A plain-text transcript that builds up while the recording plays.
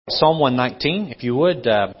Psalm 119, if you would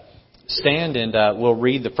stand and we'll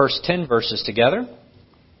read the first 10 verses together.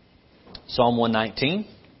 Psalm 119.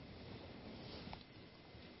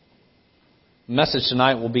 The message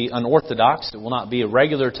tonight will be unorthodox. It will not be a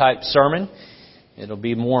regular type sermon. It'll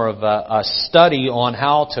be more of a study on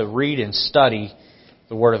how to read and study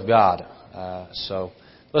the Word of God. So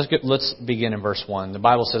let's begin in verse 1. The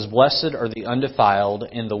Bible says, "Blessed are the undefiled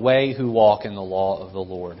in the way who walk in the law of the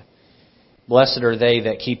Lord. Blessed are they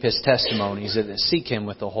that keep His testimonies and that seek Him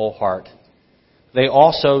with the whole heart. They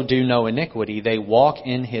also do no iniquity. They walk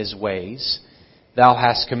in His ways. Thou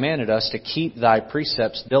hast commanded us to keep Thy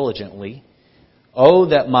precepts diligently. Oh,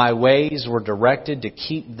 that my ways were directed to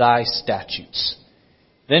keep Thy statutes.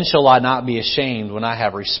 Then shall I not be ashamed when I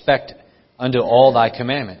have respect unto all Thy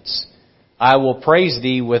commandments. I will praise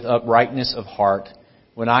Thee with uprightness of heart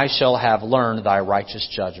when I shall have learned Thy righteous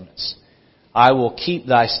judgments. I will keep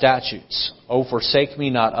Thy statutes. O forsake me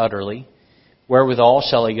not utterly. Wherewithal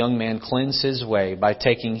shall a young man cleanse his way? By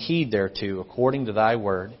taking heed thereto, according to Thy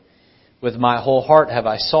word. With my whole heart have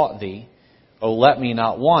I sought Thee. O let me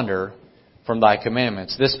not wander from Thy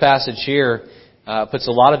commandments." This passage here puts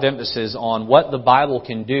a lot of emphasis on what the Bible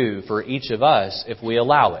can do for each of us if we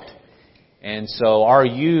allow it. And so are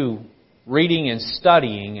you reading and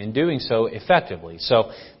studying and doing so effectively?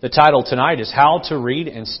 So the title tonight is How to Read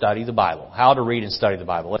and Study the Bible. How to Read and Study the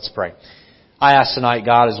Bible. Let's pray. I ask tonight,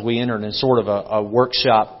 God, as we enter in sort of a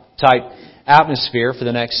workshop type atmosphere for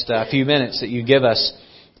the next few minutes that you give us,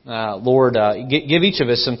 Lord, give each of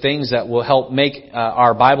us some things that will help make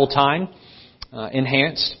our Bible time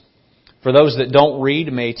enhanced. For those that don't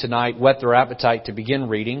read, may tonight whet their appetite to begin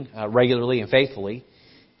reading regularly and faithfully.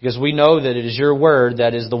 Because we know that it is Your Word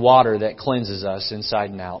that is the water that cleanses us inside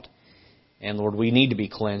and out. And Lord, we need to be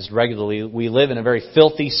cleansed regularly. We live in a very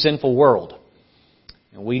filthy, sinful world.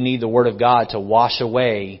 And we need the Word of God to wash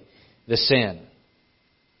away the sin.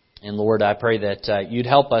 And Lord, I pray that You'd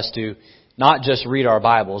help us to not just read our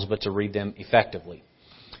Bibles, but to read them effectively.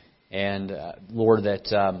 And Lord,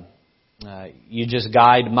 that You just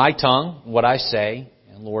guide my tongue, what I say.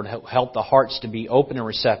 And Lord, help the hearts to be open and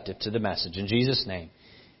receptive to the message. In Jesus' name.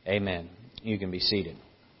 Amen. You can be seated.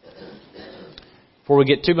 Before we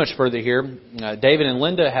get too much further here, David and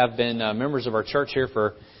Linda have been members of our church here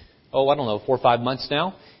for, 4 or 5 months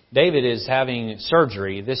now. David is having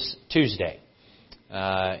surgery this Tuesday.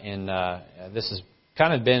 And this has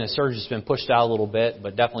kind of been a surgery that's been pushed out a little bit,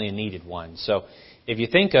 but definitely a needed one. So if you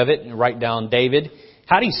think of it, write down David.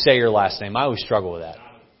 How do you say your last name? I always struggle with that.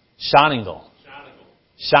 Schoeningle.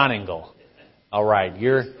 Schoeningle. All right.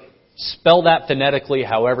 Spell that phonetically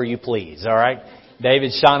however you please, all right?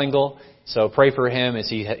 David Schoeningle. So pray for him as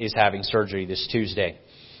he is having surgery this Tuesday.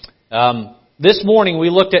 This morning we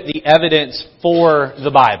looked at the evidence for the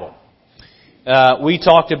Bible. We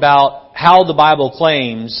talked about how the Bible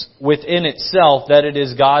claims within itself that it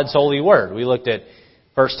is God's holy word. We looked at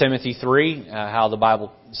 1 Timothy 3, how the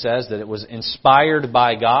Bible says that it was inspired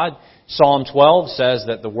by God. Psalm 12 says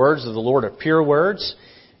that the words of the Lord are pure words,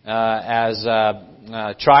 as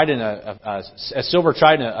silver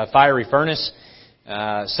tried in a fiery furnace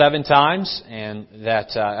 7 times, and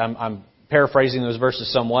that I'm paraphrasing those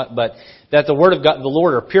verses somewhat, but that the word of God, the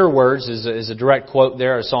Lord, are pure words is a direct quote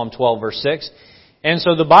there of Psalm 12, verse 6. And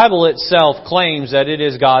so the Bible itself claims that it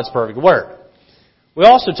is God's perfect word. We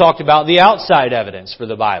also talked about the outside evidence for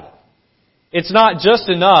the Bible. It's not just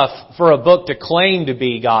enough for a book to claim to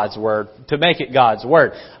be God's Word, to make it God's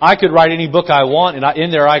Word. I could write any book I want, and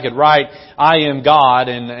in there I could write, I am God,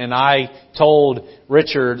 and I told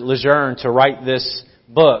Richard Lejeune to write this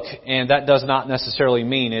book, and that does not necessarily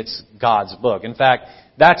mean it's God's book. In fact,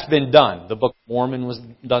 that's been done. The Book of Mormon was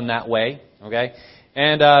done that way, okay?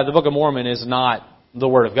 And the Book of Mormon is not the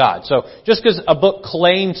Word of God. So just because a book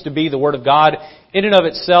claims to be the Word of God, in and of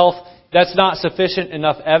itself, that's not sufficient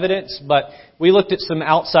enough evidence, but we looked at some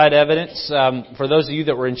outside evidence. For those of you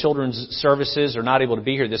that were in children's services or not able to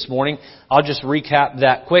be here this morning, I'll just recap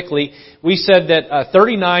that quickly. We said that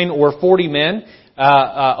 39 or 40 men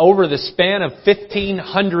over the span of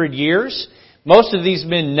 1,500 years, most of these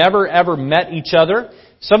men never ever met each other.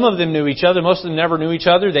 Some of them knew each other. Most of them never knew each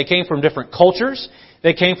other. They came from different cultures.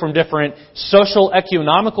 They came from different social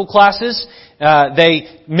economical classes.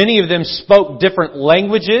 Many of them spoke different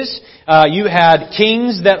languages. You had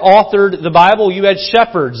kings that authored the Bible. You had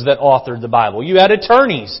shepherds that authored the Bible. You had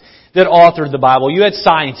attorneys that authored the Bible. You had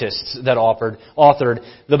scientists that authored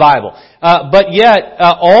the Bible. But yet,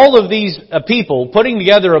 all of these people putting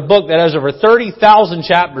together a book that has over 30,000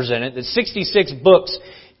 chapters in it, that's 66 books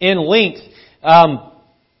in length,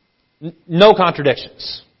 no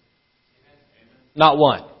contradictions. Not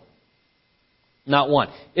one. Not one.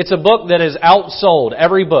 It's a book that has outsold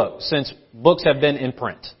every book since books have been in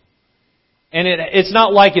print. And it's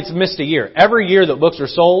not like it's missed a year. Every year that books are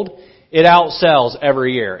sold, it outsells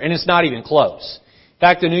every year. And it's not even close. In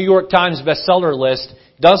fact, the New York Times bestseller list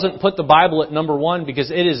doesn't put the Bible at number one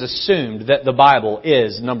because it is assumed that the Bible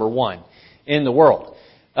is number one in the world.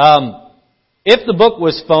 If the book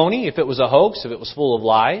was phony, if it was a hoax, if it was full of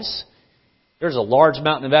lies, there's a large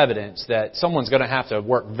mountain of evidence that someone's going to have to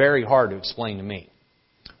work very hard to explain to me.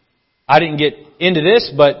 I didn't get into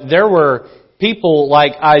this, but there were people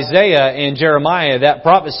like Isaiah and Jeremiah that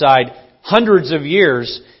prophesied hundreds of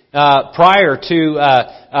years prior to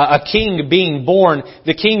a king being born.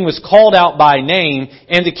 The king was called out by name,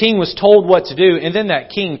 and the king was told what to do, and then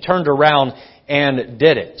that king turned around and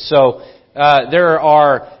did it. So there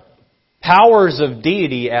are powers of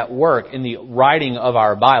deity at work in the writing of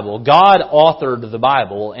our Bible. God authored the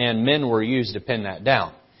Bible, and men were used to pin that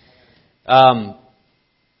down.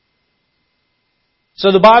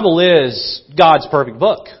 So the Bible is God's perfect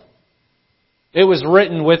book. It was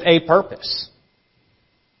written with a purpose.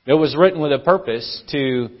 It was written with a purpose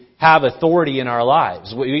to have authority in our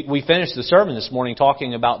lives. We finished the sermon this morning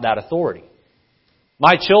talking about that authority.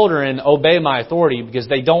 My children obey my authority because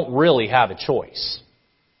they don't really have a choice.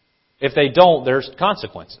 If they don't, there's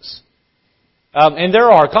consequences. And there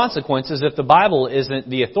are consequences if the Bible isn't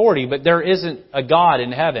the authority, but there isn't a God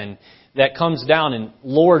in heaven that comes down and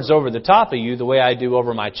lords over the top of you the way I do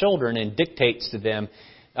over my children and dictates to them,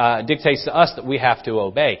 dictates to us that we have to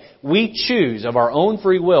obey. We choose of our own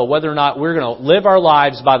free will whether or not we're going to live our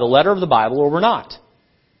lives by the letter of the Bible or we're not.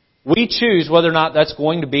 We choose whether or not that's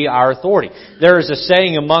going to be our authority. There is a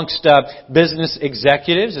saying amongst business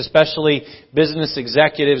executives, especially business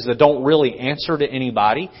executives that don't really answer to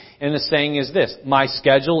anybody, and the saying is this: my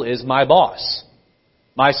schedule is my boss.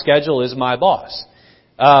 My schedule is my boss.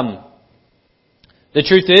 The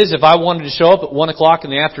truth is, if I wanted to show up at 1 o'clock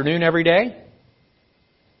in the afternoon every day,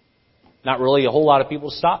 not really a whole lot of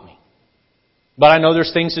people stop me. But I know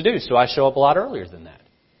there's things to do, so I show up a lot earlier than that.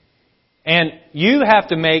 And you have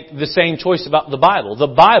to make the same choice about the Bible. The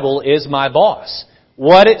Bible is my boss.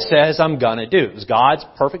 What it says, I'm going to do. It's God's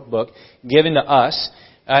perfect book given to us.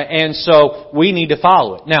 And so we need to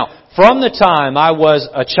follow it. Now, from the time I was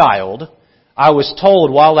a child, I was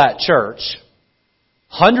told while at church,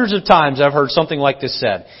 hundreds of times I've heard something like this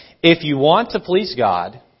said: if you want to please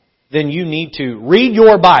God, then you need to read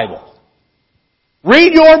your Bible.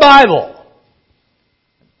 Read your Bible!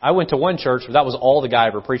 I went to one church where that was all the guy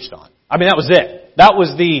ever preached on. I mean, that was it. That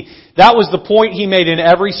was the point he made in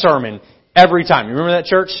every sermon, every time. You remember that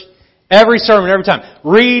church? Every sermon, every time.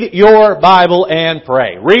 Read your Bible and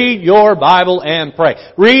pray. Read your Bible and pray.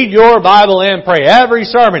 Read your Bible and pray. Every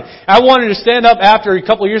sermon. I wanted to stand up after a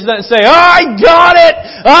couple of years of that and say, I got it!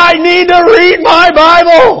 I need to read my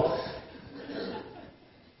Bible!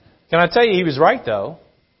 Can I tell you, he was right though.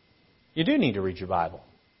 You do need to read your Bible.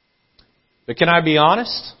 But can I be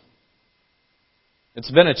honest?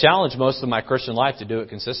 It's been a challenge most of my Christian life to do it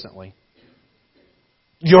consistently.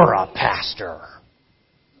 You're a pastor.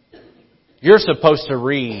 You're supposed to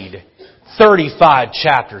read 35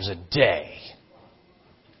 chapters a day.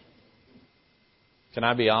 Can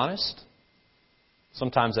I be honest?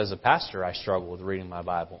 Sometimes as a pastor I struggle with reading my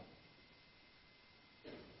Bible.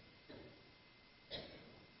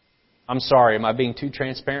 I'm sorry, am I being too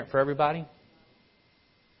transparent for everybody?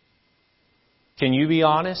 Can you be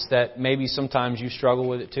honest that maybe sometimes you struggle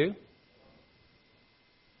with it too?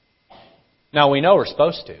 Now, we know we're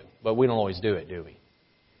supposed to, but we don't always do it, do we?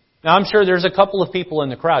 Now, I'm sure there's a couple of people in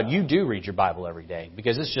the crowd. You do read your Bible every day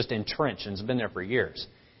because it's just entrenched and it's been there for years.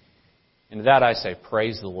 And to that I say,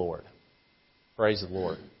 praise the Lord. Praise the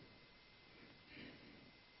Lord.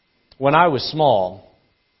 When I was small,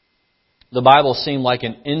 the Bible seemed like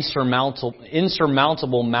an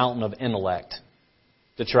insurmountable mountain of intellect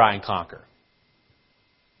to try and conquer.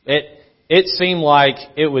 It seemed like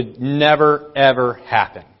it would never, ever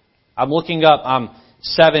happen. I'm looking up, I'm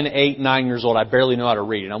 7, 8, 9 years old. I barely know how to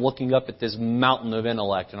read. And I'm looking up at this mountain of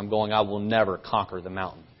intellect and I'm going, I will never conquer the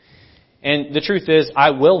mountain. And the truth is, I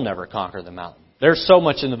will never conquer the mountain. There's so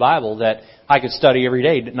much in the Bible that I could study every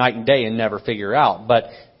day, night and day, and never figure out. But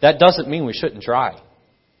that doesn't mean we shouldn't try.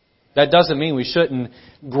 That doesn't mean we shouldn't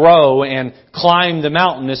grow and climb the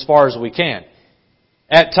mountain as far as we can.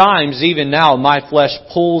 At times, even now, my flesh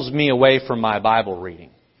pulls me away from my Bible reading.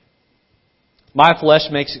 My flesh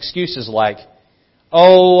makes excuses like,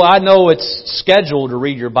 oh, I know it's scheduled to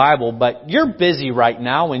read your Bible, but you're busy right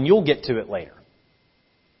now and you'll get to it later.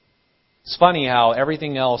 It's funny how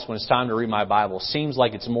everything else, when it's time to read my Bible, seems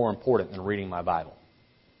like it's more important than reading my Bible.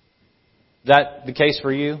 Is that the case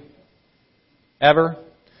for you? Ever?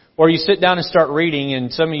 Or you sit down and start reading,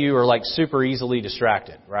 and some of you are like super easily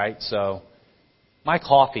distracted, right? So, my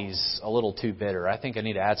coffee's a little too bitter. I think I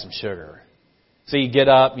need to add some sugar. So you get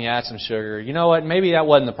up and you add some sugar. You know what? Maybe that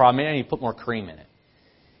wasn't the problem. Maybe I need to put more cream in it.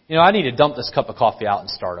 You know, I need to dump this cup of coffee out and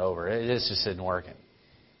start over. It just isn't working.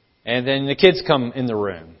 And then the kids come in the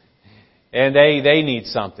room. And they need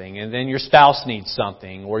something. And then your spouse needs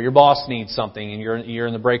something. Or your boss needs something. And you're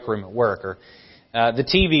in the break room at work. Or the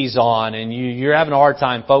TV's on and you're having a hard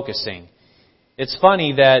time focusing. It's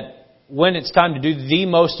funny that when it's time to do the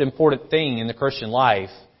most important thing in the Christian life,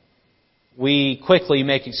 we quickly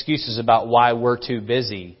make excuses about why we're too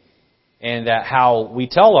busy. And that how we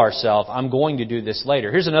tell ourselves, I'm going to do this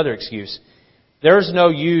later. Here's another excuse. There's no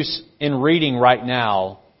use in reading right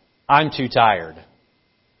now. I'm too tired.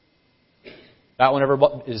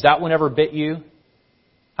 Is that one ever bit you?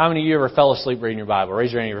 How many of you ever fell asleep reading your Bible?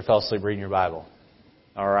 Raise your hand if you ever fell asleep reading your Bible.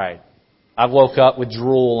 All right. I woke up with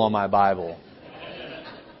drool on my Bible.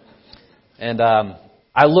 And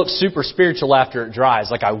I look super spiritual after it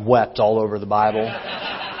dries, like I wept all over the Bible.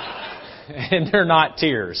 And they're not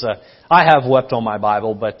tears. I have wept on my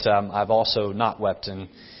Bible, but I've also not wept. And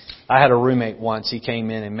I had a roommate once. He came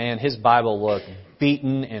in, and man, his Bible looked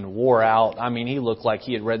beaten and wore out. I mean, he looked like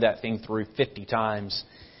he had read that thing through 50 times.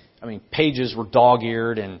 I mean, pages were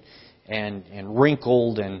dog-eared and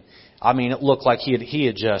wrinkled, and I mean, it looked like he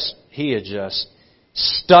had just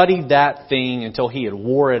studied that thing until he had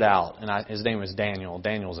wore it out. And his name was Daniel.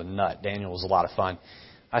 Daniel was a nut. Daniel was a lot of fun.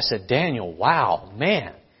 I said, Daniel, wow,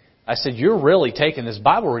 man. I said, you're really taking this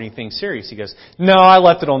Bible reading thing serious. He goes, no, I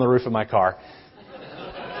left it on the roof of my car.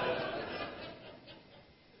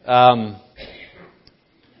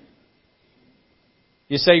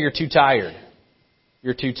 You say you're too tired.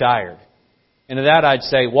 You're too tired. And to that I'd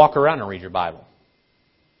say, walk around and read your Bible.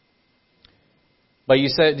 But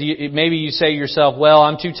maybe you say to yourself, well,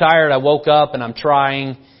 I'm too tired. I woke up and I'm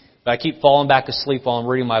trying, but I keep falling back asleep while I'm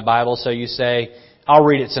reading my Bible. So you say, I'll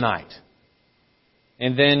read it tonight.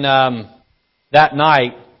 And then that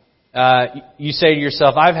night, you say to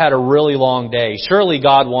yourself, I've had a really long day. Surely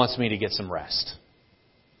God wants me to get some rest.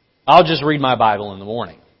 I'll just read my Bible in the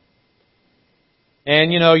morning.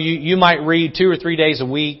 And, you might read 2 or 3 days a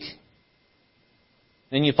week.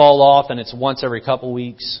 Then you fall off and it's once every couple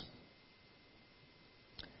weeks.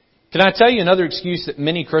 Can I tell you another excuse that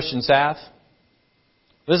many Christians have?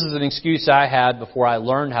 This is an excuse I had before I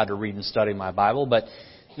learned how to read and study my Bible, but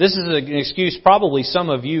this is an excuse probably some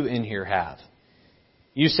of you in here have.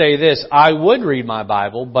 You say this, I would read my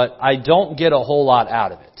Bible, but I don't get a whole lot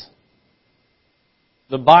out of it.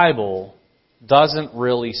 The Bible doesn't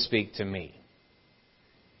really speak to me.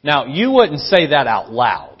 Now, you wouldn't say that out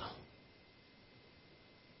loud.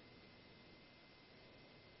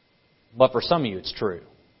 But for some of you, it's true.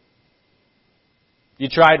 You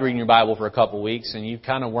tried reading your Bible for a couple of weeks and you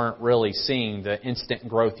kind of weren't really seeing the instant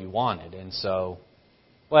growth you wanted. And so,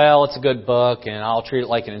 well, it's a good book and I'll treat it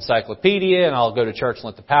like an encyclopedia and I'll go to church and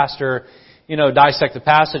let the pastor, dissect the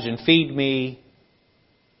passage and feed me.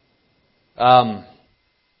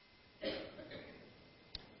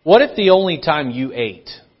 What if the only time you ate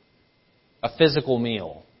a physical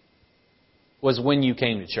meal was when you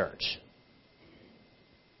came to church?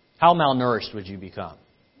 How malnourished would you become?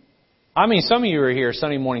 I mean, some of you are here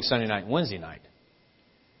Sunday morning, Sunday night, and Wednesday night.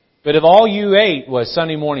 But if all you ate was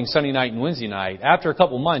Sunday morning, Sunday night, and Wednesday night, after a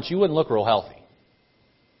couple months, you wouldn't look real healthy.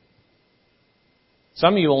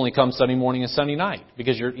 Some of you only come Sunday morning and Sunday night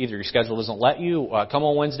because either your schedule doesn't let you come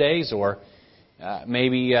on Wednesdays, or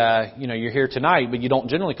maybe you're here tonight, but you don't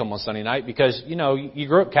generally come on Sunday night because you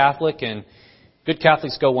grew up Catholic, and good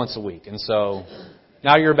Catholics go once a week, and so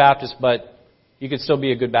now you're a Baptist, but you could still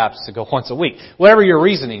be a good Baptist to go once a week. Whatever your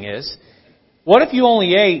reasoning is. What if you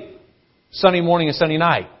only ate Sunday morning and Sunday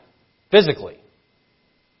night, physically?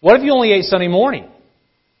 What if you only ate Sunday morning?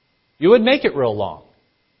 You would make it real long.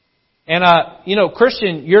 And,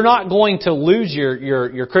 Christian, you're not going to lose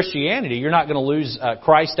your Christianity. You're not going to lose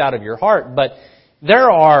Christ out of your heart. But there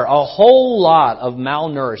are a whole lot of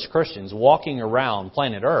malnourished Christians walking around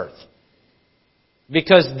planet Earth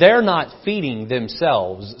because they're not feeding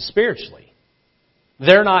themselves spiritually.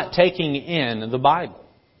 They're not taking in the Bible.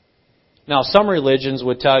 Now, some religions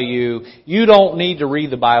would tell you, you don't need to read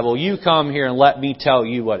the Bible. You come here and let me tell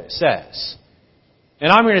you what it says.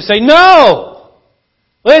 And I'm going to say, no!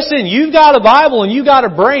 Listen, you've got a Bible and you've got a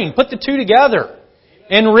brain. Put the two together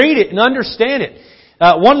and read it and understand it.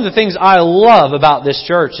 One of the things I love about this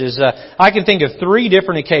church is I can think of 3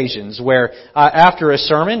 different occasions where after a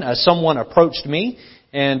sermon, someone approached me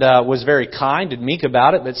and was very kind and meek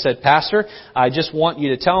about it, but said, "Pastor, I just want you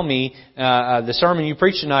to tell me the sermon you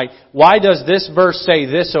preached tonight, why does this verse say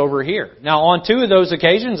this over here?" Now, on 2 of those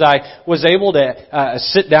occasions, I was able to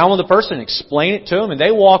sit down with the person, explain it to them, and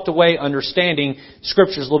they walked away understanding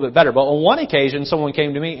Scriptures a little bit better. But on one occasion, someone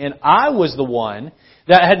came to me, and I was the one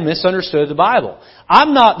that had misunderstood the Bible.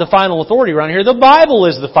 I'm not the final authority around here. The Bible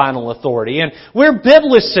is the final authority. And we're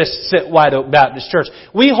biblicists at White Oak Baptist Church.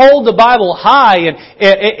 We hold the Bible high, and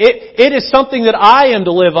it is something that I am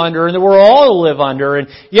to live under and that we're all to live under. And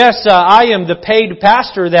yes, I am the paid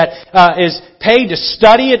pastor that is paid to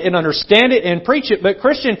study it and understand it and preach it. But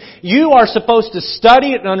Christian, you are supposed to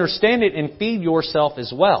study it and understand it and feed yourself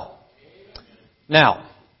as well. Now,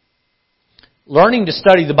 learning to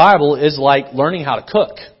study the Bible is like learning how to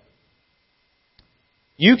cook.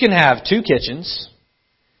 You can have 2 kitchens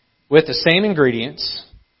with the same ingredients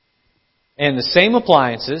and the same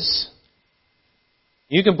appliances.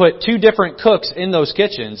 You can put 2 different cooks in those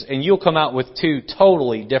kitchens and you'll come out with 2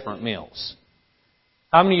 totally different meals.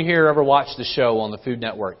 How many of you here ever watched the show on the Food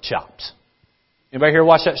Network, Chopped? Anybody here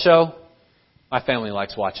watch that show? My family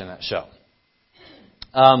likes watching that show.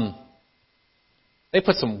 They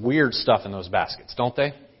put some weird stuff in those baskets, don't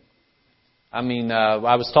they? I mean,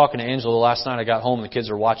 I was talking to Angela last night. I got home and the kids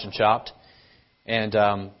were watching Chopped. And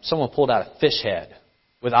someone pulled out a fish head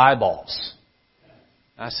with eyeballs.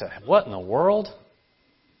 I said, what in the world?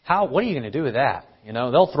 What are you going to do with that? You know,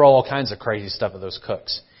 they'll throw all kinds of crazy stuff at those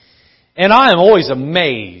cooks. And I am always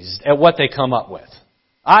amazed at what they come up with.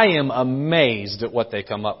 I am amazed at what they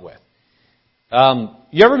come up with.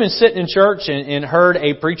 You ever been sitting in church and heard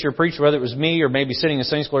a preacher preach, whether it was me or maybe sitting in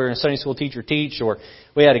Sunday school or a Sunday school teacher teach, or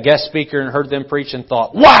we had a guest speaker and heard them preach and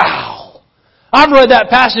thought, wow, I've read that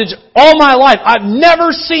passage all my life. I've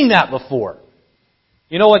never seen that before.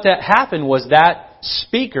 You know what that happened was that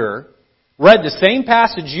speaker read the same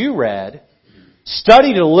passage you read,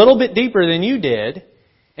 studied it a little bit deeper than you did,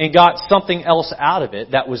 and got something else out of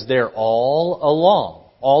it that was there all along.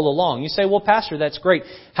 All along. You say, well, Pastor, that's great.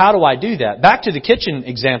 How do I do that? Back to the kitchen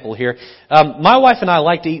example here. My wife and I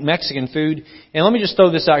like to eat Mexican food. And let me just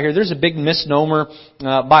throw this out here. There's a big misnomer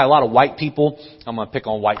by a lot of white people. I'm going to pick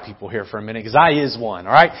on white people here for a minute because I is one,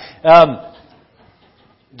 all right?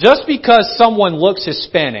 Just because someone looks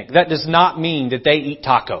Hispanic, that does not mean that they eat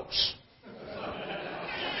tacos.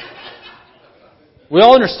 We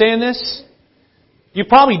all understand this? You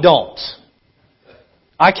probably don't.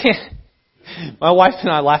 I can't. My wife and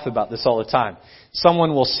I laugh about this all the time.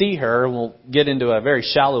 Someone will see her and we'll get into a very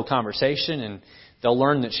shallow conversation and they'll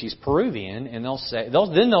learn that she's Peruvian and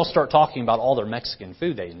then they'll start talking about all their Mexican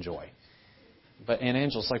food they enjoy. And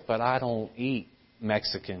Angela's like, but I don't eat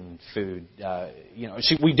Mexican food.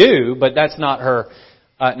 We do, but that's not her.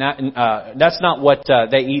 That's not what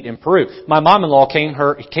they eat in Peru. My mom-in-law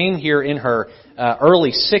came here in her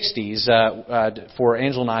early 60s for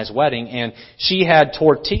Angela and I's wedding, and she had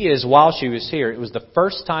tortillas while she was here. It was the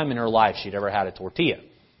first time in her life she'd ever had a tortilla.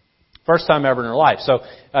 First time ever in her life. So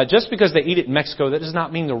just because they eat it in Mexico, that does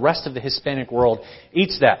not mean the rest of the Hispanic world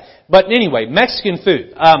eats that. But anyway, Mexican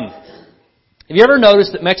food. Have you ever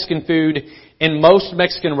noticed that Mexican food in most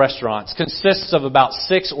Mexican restaurants consists of about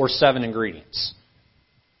 6 or 7 ingredients?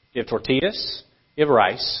 You have tortillas, you have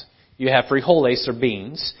rice, you have frijoles or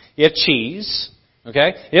beans, you have cheese,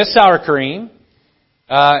 okay? You have sour cream,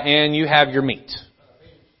 and you have your meat.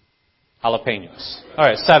 Jalapenos. All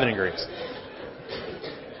right, 7 ingredients.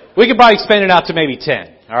 We could probably expand it out to maybe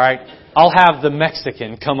 10, all right? I'll have the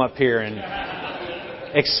Mexican come up here and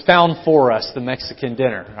expound for us the Mexican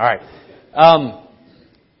dinner, all right?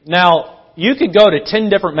 Now, you could go to 10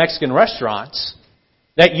 different Mexican restaurants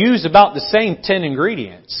that use about the same 10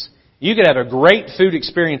 ingredients. You could have a great food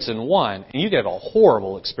experience in one, and you could have a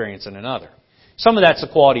horrible experience in another. Some of that's the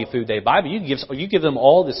quality of food they buy, but you give them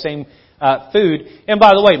all the same food. And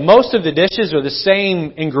by the way, most of the dishes are the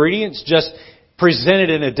same ingredients, just presented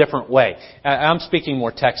in a different way. I'm speaking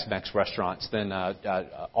more Tex-Mex restaurants than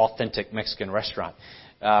authentic Mexican restaurant.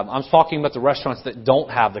 I'm talking about the restaurants that don't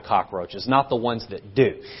have the cockroaches, not the ones that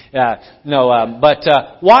do. But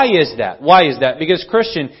why is that? Why is that? Because,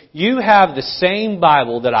 Christian, you have the same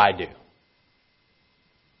Bible that I do.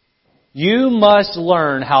 You must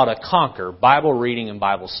learn how to conquer Bible reading and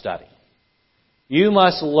Bible study. You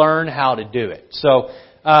must learn how to do it. So,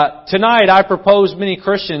 tonight I propose many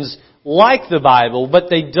Christians like the Bible, but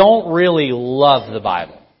they don't really love the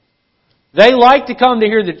Bible. They like to come to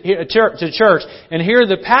church and hear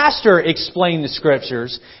the pastor explain the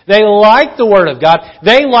Scriptures. They like the Word of God.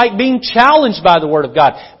 They like being challenged by the Word of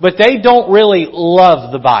God. But they don't really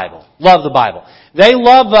love the Bible. love the Bible. They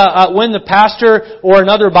love when the pastor or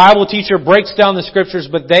another Bible teacher breaks down the Scriptures,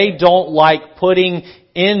 but they don't like putting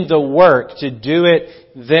in the work to do it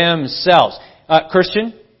themselves.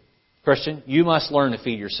 Christian, you must learn to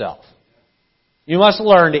feed yourself. You must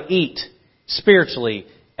learn to eat spiritually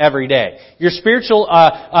every day. Your spiritual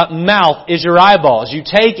mouth is your eyeballs. You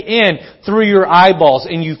take in through your eyeballs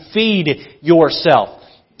and you feed yourself.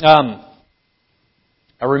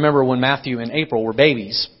 I remember when Matthew and April were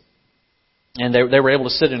babies, and they were able to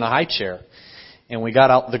sit in a high chair, and we got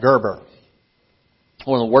out the Gerber.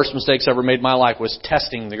 One of the worst mistakes I ever made in my life was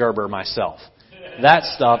testing the Gerber myself. That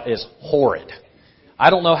stuff is horrid. I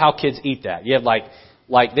don't know how kids eat that. You have like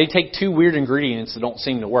they take two weird ingredients that don't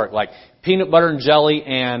seem to work, like peanut butter and jelly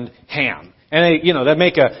and ham. And they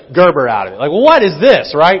make a Gerber out of it. Like, well, what is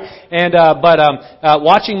this, right? And,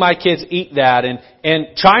 watching my kids eat that and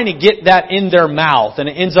trying to get that in their mouth, and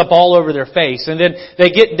it ends up all over their face. And then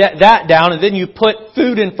they get that down, and then you put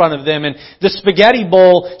food in front of them, and the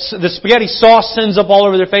spaghetti sauce sends up all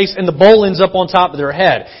over their face, and the bowl ends up on top of their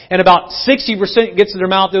head. And about 60% gets to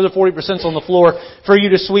their mouth, the other 40% is on the floor for you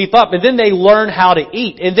to sweep up. And then they learn how to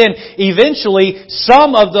eat. And then eventually,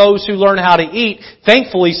 some of those who learn how to eat,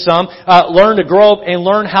 thankfully some, learn to grow up and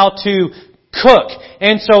learn how to cook.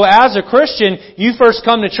 And so as a Christian, you first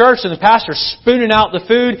come to church and the pastor's spooning out the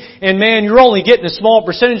food, and man, you're only getting a small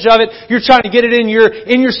percentage of it. You're trying to get it in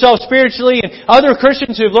yourself spiritually, and other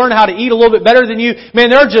Christians who've learned how to eat a little bit better than you, man,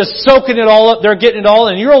 they're just soaking it all up. They're getting it all,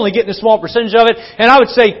 and you're only getting a small percentage of it. And I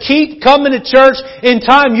would say keep coming to church. In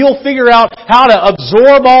time, you'll figure out how to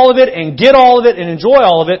absorb all of it and get all of it and enjoy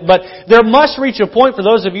all of it. But there must reach a point for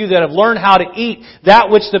those of you that have learned how to eat that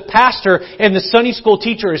which the pastor and the Sunday school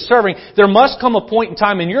teacher is serving. There must come a point in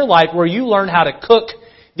time in your life where you learn how to cook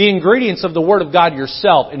the ingredients of the Word of God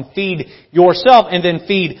yourself and feed yourself and then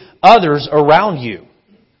feed others around you.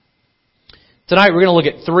 Tonight we're going to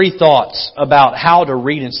look at 3 thoughts about how to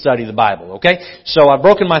read and study the Bible, okay? So I've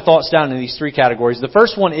broken my thoughts down into these 3 categories. The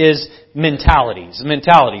first one is mentalities.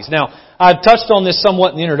 Now, I've touched on this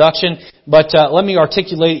somewhat in the introduction, but let me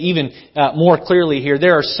articulate even more clearly here.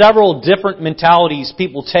 There are several different mentalities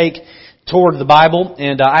people take toward the Bible,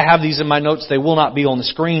 and I have these in my notes. They will not be on the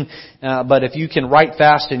screen, but if you can write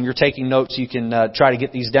fast and you're taking notes, you can try to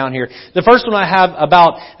get these down here. The first one I have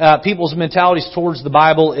about people's mentalities towards the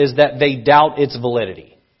Bible is that they doubt its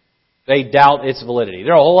validity. They doubt its validity.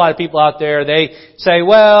 There are a whole lot of people out there, they say,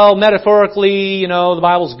 well, metaphorically, the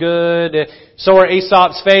Bible's good, so are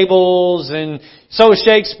Aesop's fables, and so is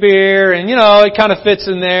Shakespeare, and it kind of fits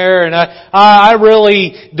in there, and I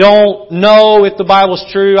really don't know if the Bible's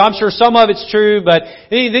true. I'm sure some of it's true, but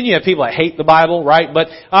then you have people that hate the Bible, right? But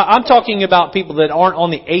I'm talking about people that aren't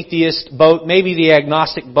on the atheist boat, maybe the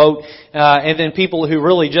agnostic boat, and then people who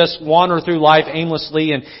really just wander through life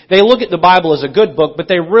aimlessly, and they look at the Bible as a good book, but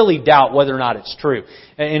they really doubt whether or not it's true.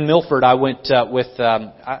 In Milford, I went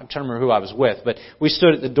I'm trying to remember who I was with, but we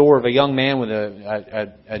stood at the door of a young man with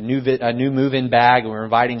a new move-in bag, and we were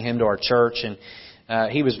inviting him to our church,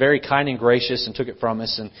 and he was very kind and gracious and took it from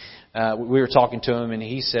us, and we were talking to him, and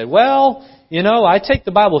he said, well, I take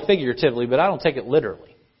the Bible figuratively, but I don't take it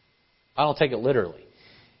literally.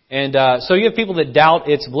 And so you have people that doubt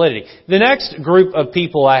its validity. The next group of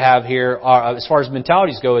people I have here, are, as far as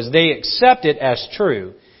mentalities go, is they accept it as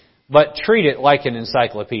true, but treat it like an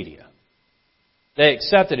encyclopedia. They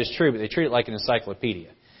accept it as true, but they treat it like an encyclopedia.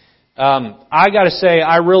 I got to say,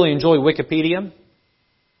 I really enjoy Wikipedia.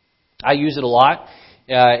 I use it a lot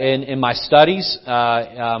in my studies.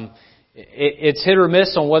 It's hit or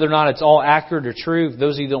miss on whether or not it's all accurate or true. For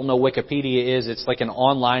those of you who don't know what Wikipedia is, it's like an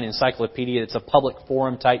online encyclopedia. It's a public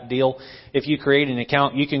forum type deal. If you create an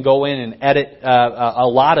account, you can go in and edit a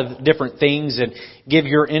lot of different things and give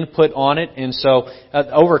your input on it. And so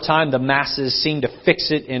over time, the masses seem to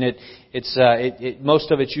fix it, and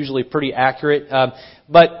most of it's usually pretty accurate.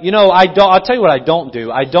 But I'll tell you what I don't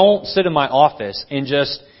do. I don't sit in my office and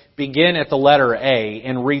just begin at the letter A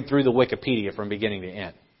and read through the Wikipedia from beginning to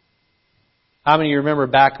end. How many of you remember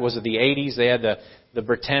back, was it the 80s, they had the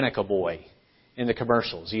Britannica boy in the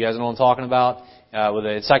commercials? You guys know what I'm talking about? With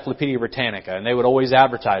the Encyclopedia Britannica, and they would always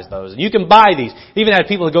advertise those. And you can buy these. They even had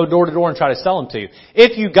people that go door to door and try to sell them to you.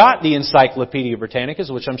 If you got the Encyclopedia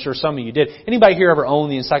Britannicas, which I'm sure some of you did. Anybody here ever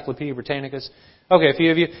own the Encyclopedia Britannicas? Okay, a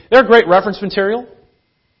few of you. They're great reference material,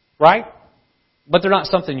 right? But they're not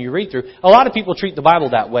something you read through. A lot of people treat the Bible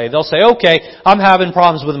that way. They'll say, okay, I'm having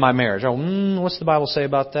problems with my marriage. Oh, what's the Bible say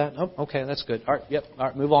about that? Oh, okay, that's good. All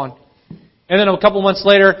right, move on. And then a couple months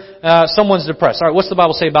later, someone's depressed. All right, what's the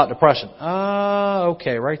Bible say about depression?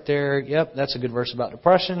 Okay, right there. Yep, that's a good verse about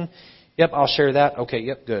depression. Yep, I'll share that. Okay,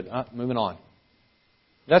 yep, good. Moving on.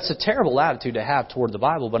 That's a terrible attitude to have toward the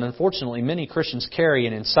Bible, but unfortunately many Christians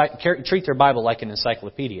treat their Bible like an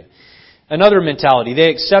encyclopedia. Another mentality, they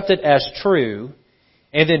accept it as true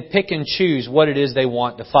and then pick and choose what it is they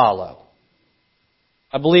want to follow.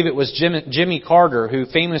 I believe it was Jimmy Carter who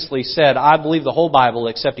famously said, "I believe the whole Bible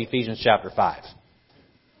except Ephesians chapter 5.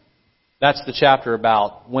 That's the chapter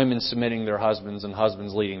about women submitting their husbands and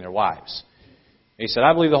husbands leading their wives. He said,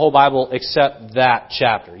 "I believe the whole Bible except that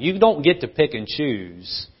chapter." You don't get to pick and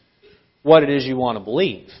choose what it is you want to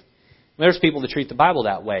believe. There's people that treat the Bible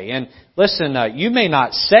that way. And listen, you may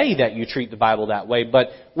not say that you treat the Bible that way,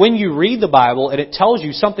 but when you read the Bible and it tells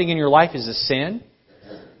you something in your life is a sin,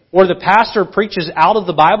 or the pastor preaches out of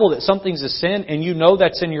the Bible that something's a sin and you know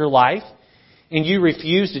that's in your life, and you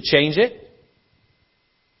refuse to change it,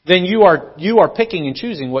 then you are picking and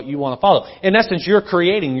choosing what you want to follow. In essence, you're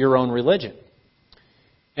creating your own religion.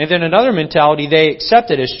 And then another mentality, they accept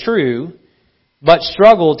it as true, but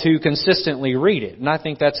struggle to consistently read it. And I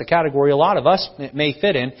think that's a category a lot of us may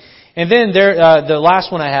fit in. And then the last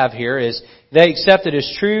one I have here is they accept it as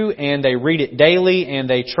true and they read it daily and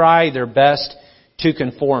they try their best to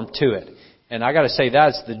conform to it. And I got to say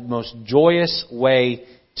that's the most joyous way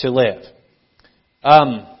to live.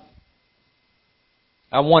 I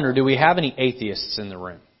wonder, do we have any atheists in the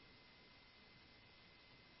room?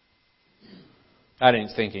 I didn't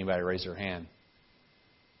think anybody raised their hand.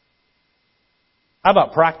 How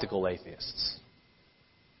about practical atheists?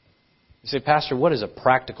 You say, "Pastor, what is a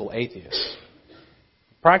practical atheist?"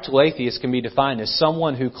 A practical atheist can be defined as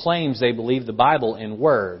someone who claims they believe the Bible in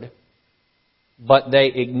word, but they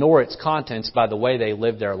ignore its contents by the way they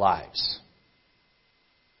live their lives.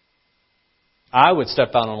 I would step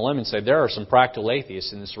out on a limb and say there are some practical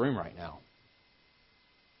atheists in this room right now.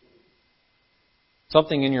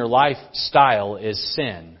 Something in your lifestyle is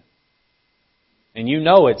sin. And you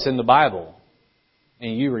know it's in the Bible.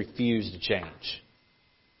 And you refuse to change.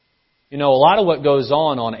 You know, a lot of what goes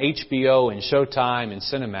on HBO and Showtime and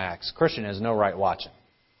Cinemax, Christian has no right watching.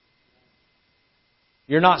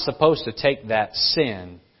 You're not supposed to take that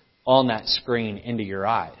sin on that screen into your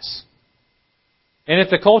eyes. And if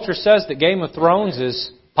the culture says that Game of Thrones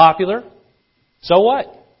is popular, so what?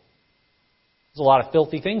 There's a lot of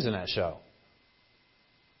filthy things in that show.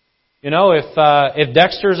 You know, if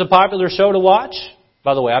Dexter is a popular show to watch,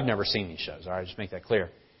 by the way, I've never seen these shows, all right, just make that clear.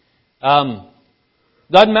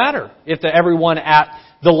 Doesn't matter if everyone at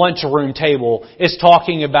the lunchroom table is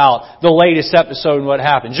talking about the latest episode and what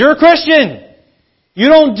happens. You're a Christian! You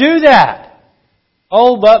don't do that!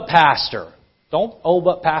 Oh, but pastor. Don't oh,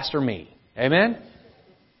 but pastor me. Amen?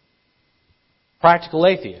 Practical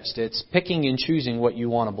atheist. It's picking and choosing what you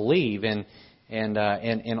want to believe and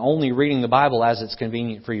only reading the Bible as it's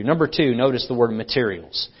convenient for you. Number 2, notice the word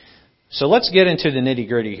materials. So let's get into the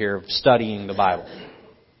nitty-gritty here of studying the Bible.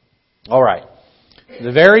 All right.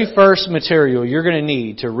 The very first material you're going to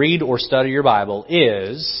need to read or study your Bible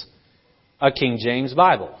is a King James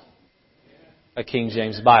Bible. A King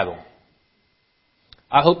James Bible.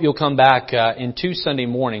 I hope you'll come back in 2 Sunday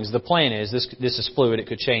mornings. The plan is, this is fluid, it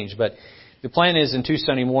could change, but the plan is in 2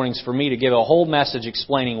 Sunday mornings for me to give a whole message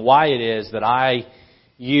explaining why it is that I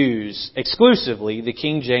use exclusively the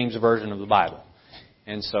King James Version of the Bible.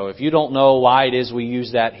 And so if you don't know why it is we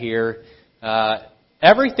use that here,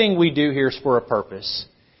 everything we do here is for a purpose.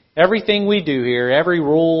 Everything we do here, every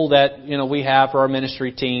rule that we have for our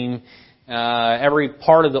ministry team, every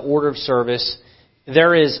part of the order of service,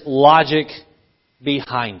 there is logic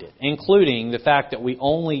behind it, including the fact that we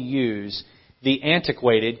only use the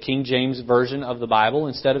antiquated King James Version of the Bible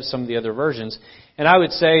instead of some of the other versions. And I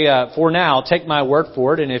would say, for now, take my word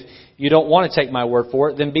for it. And if you don't want to take my word for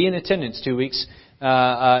it, then be in attendance 2 weeks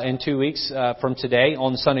in 2 weeks from today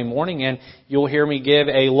on Sunday morning, and you'll hear me give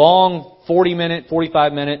a long 40-minute,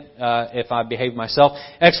 45-minute, if I behave myself,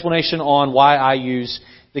 explanation on why I use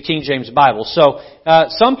the King James Bible. So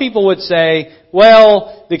some people would say,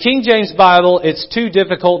 well, the King James Bible, it's too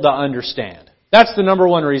difficult to understand. That's the number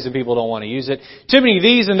one reason people don't want to use it. Too many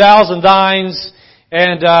these and thous and thines,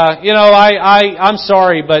 and I'm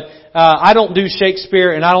sorry, but I don't do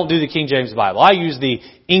Shakespeare and I don't do the King James Bible. I use the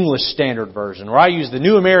English Standard Version, or I use the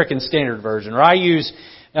New American Standard Version, or I use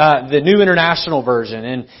the New International Version.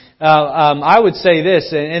 And I would say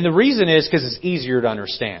this, and the reason is because it's easier to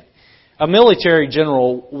understand. A military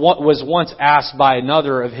general was once asked by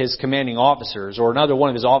another of his commanding officers, or another one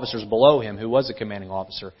of his officers below him who was a commanding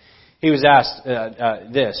officer. He was asked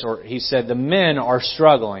he said, the men are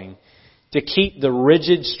struggling to keep the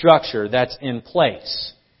rigid structure that's in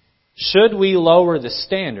place. Should we lower the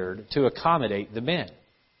standard to accommodate the men?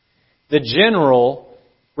 The general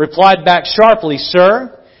replied back sharply,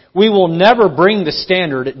 "Sir, We will never bring the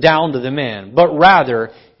standard down to the men, but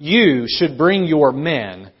rather you should bring your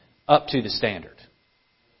men up to the standard.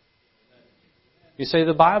 You say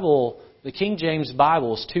the King James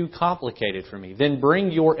Bible is too complicated for me. Then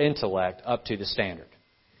bring your intellect up to the standard.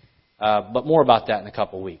 But more about that in a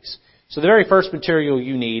couple of weeks. So the very first material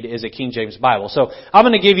you need is a King James Bible. So I'm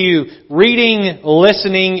going to give you reading,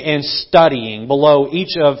 listening, and studying below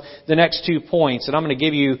each of the next 2 points. And I'm going to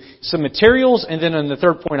give you some materials, and then on the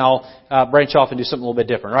third point I'll branch off and do something a little bit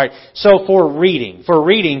different. All right? So for reading,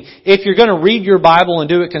 if you're going to read your Bible and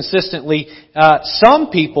do it consistently, some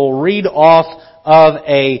people read off of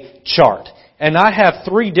a chart. And I have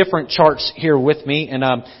 3 different charts here with me, and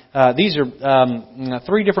these are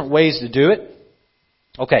 3 different ways to do it.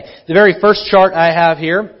 Okay, the very first chart I have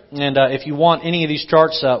here, and if you want any of these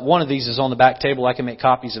charts, one of these is on the back table. I can make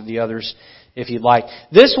copies of the others if you'd like.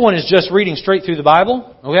 This one is just reading straight through the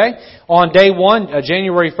Bible, okay? On day 1,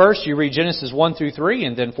 January 1st, you read Genesis 1 through 3,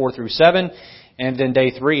 and then 4 through 7, and then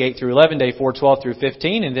day 3, 8 through 11, day 4, 12 through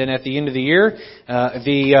 15, and then at the end of the year,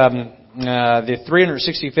 the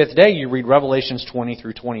 365th day, you read Revelations 20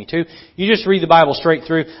 through 22. You just read the Bible straight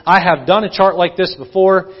through. I have done a chart like this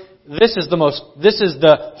before. This is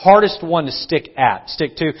the hardest one to stick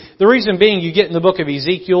to. The reason being, you get in the book of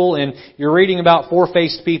Ezekiel and you're reading about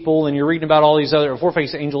 4-faced people and you're reading about all these other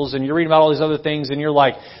 4-faced angels and you're reading about all these other things and you're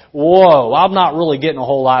like, whoa, I'm not really getting a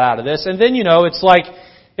whole lot out of this. And then, it's like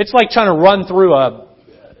trying to run through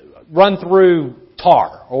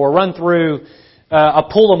tar or run through a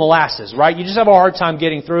pool of molasses, right? You just have a hard time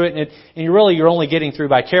getting through it, and you're only getting through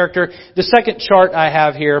by character. The second chart I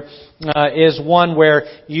have here is one where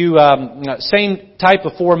you same type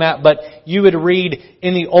of format, but you would read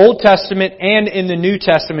in the Old Testament and in the New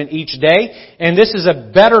Testament each day. And this is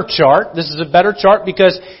a better chart. This is a better chart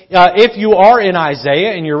because if you are in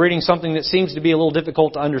Isaiah and you're reading something that seems to be a little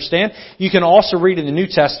difficult to understand, you can also read in the New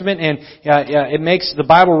Testament, and it makes the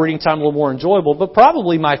Bible reading time a little more enjoyable. But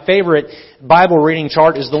probably my favorite Bible reading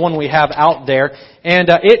chart is the one we have out there, and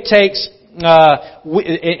it takes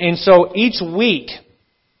and so each week,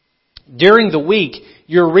 during the week,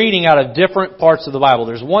 you're reading out of different parts of the Bible.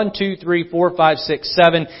 There's 1, 2, 3, 4, 5, 6,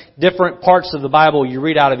 7 different parts of the Bible you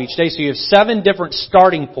read out of each day. So you have 7 different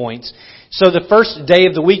starting points. So the first day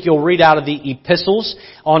of the week, you'll read out of the epistles.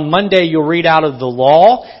 On Monday, you'll read out of the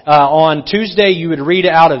law. On Tuesday, you would read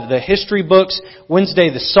out of the history books. Wednesday,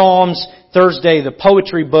 the Psalms. Thursday, the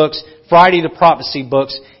poetry books. Friday, the prophecy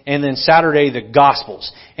books. And then Saturday, the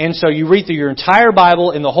Gospels. And so you read through your entire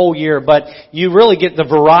Bible in the whole year, but you really get the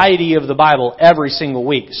variety of the Bible every single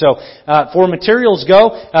week. So for materials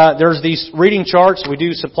go, there's these reading charts. We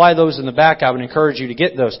do supply those in the back. I would encourage you to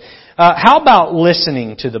get those. How about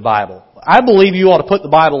listening to the Bible? I believe you ought to put the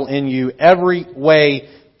Bible in you every way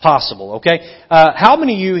possible, okay? How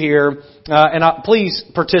many of you here, please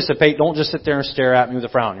participate, don't just sit there and stare at me with a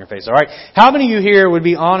frown on your face, alright? How many of you here would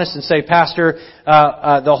be honest and say, Pastor,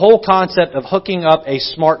 the whole concept of hooking up a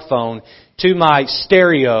smartphone to my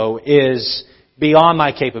stereo is beyond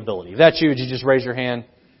my capability? If that's you, would you just raise your hand?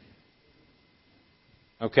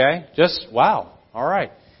 Okay, wow,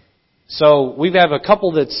 alright. So we have a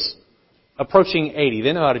couple that's approaching 80.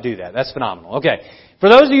 They know how to do that. That's phenomenal. Okay. For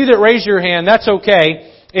those of you that raise your hand, that's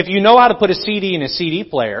okay. If you know how to put a CD in a CD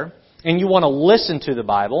player and you want to listen to the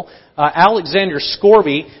Bible, Alexander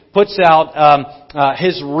Scorby puts out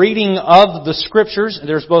his reading of the Scriptures.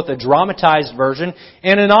 There's both a dramatized version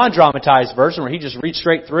and a non-dramatized version where he just reads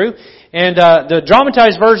straight through. And the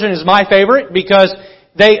dramatized version is my favorite because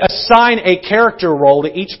they assign a character role to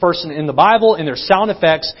each person in the Bible and their sound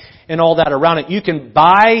effects and all that around it. You can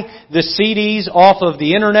buy the CDs off of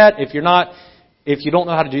the internet. If you don't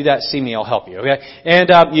know how to do that, see me, I'll help you, okay? And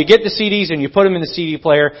you get the CDs and you put them in the CD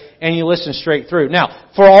player and you listen straight through. Now,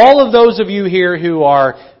 for all of those of you here who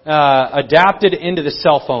are adapted into the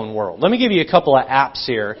cell phone world, let me give you a couple of apps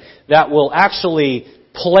here that will actually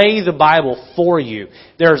play the Bible for you.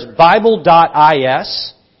 There's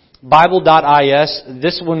Bible.is. Bible.is.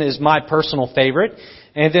 This one is my personal favorite.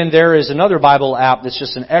 And then there is another Bible app that's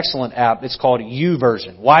just an excellent app. It's called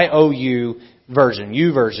YouVersion. Y-O-U version,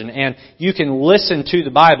 YouVersion, and you can listen to the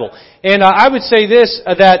Bible. And I would say this,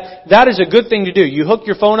 that is a good thing to do. You hook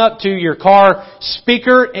your phone up to your car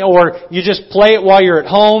speaker, or you just play it while you're at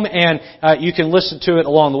home, and you can listen to it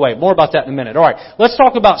along the way. More about that in a minute. All right, let's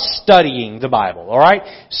talk about studying the Bible. All right,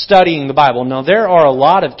 studying the Bible. Now, there are a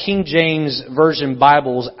lot of King James Version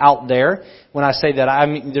Bibles out there. When I say that, I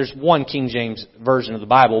mean there's one King James version of the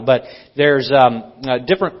Bible, but there's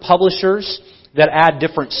different publishers that add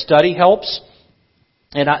different study helps.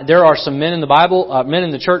 And there are some men in the Bible, men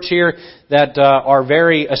in the church here that are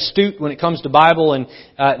very astute when it comes to Bible, and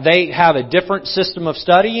they have a different system of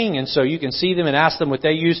studying, and so you can see them and ask them what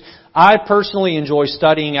they use. I personally enjoy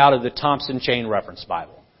studying out of the Thompson Chain Reference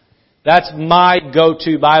Bible. That's my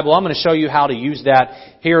go-to Bible. I'm going to show you how to use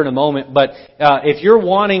that here in a moment. But if you're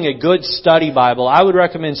wanting a good study Bible, I would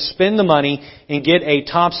recommend spend the money and get a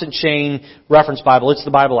Thompson Chain Reference Bible. It's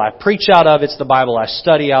the Bible I preach out of. It's the Bible I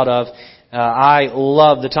study out of. I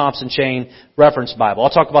love the Thompson Chain Reference Bible. I'll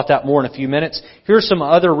talk about that more in a few minutes. Here's some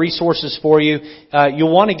other resources for you.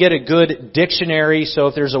 You'll want to get a good dictionary. So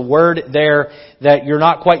if there's a word there that you're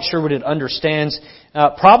not quite sure what it understands,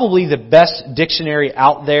 probably the best dictionary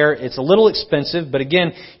out there. It's a little expensive, but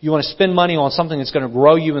again, you want to spend money on something that's going to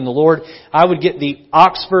grow you in the Lord. I would get the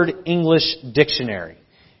Oxford English Dictionary.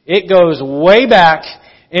 It goes way back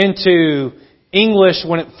into English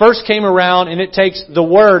when it first came around, and it takes the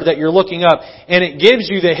word that you're looking up and it gives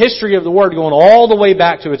you the history of the word going all the way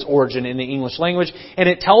back to its origin in the English language, and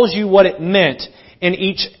it tells you what it meant in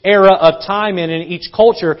each era of time and in each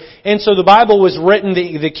culture. And so the Bible was written,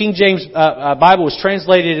 the King James Bible was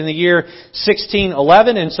translated in the year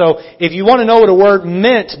 1611. And so if you want to know what a word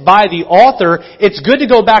meant by the author, it's good to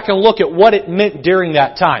go back and look at what it meant during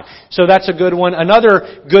that time. So that's a good one.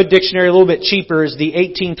 Another good dictionary, a little bit cheaper, is the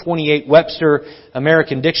 1828 Webster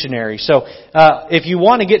American Dictionary. So if you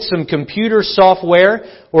want to get some computer software,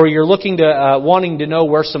 or you're looking to wanting to know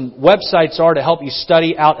where some websites are to help you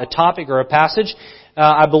study out a topic or a passage,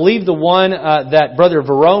 I believe the one that Brother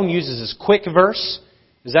Verone uses is QuickVerse.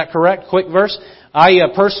 Is that correct? QuickVerse. I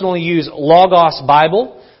personally use Logos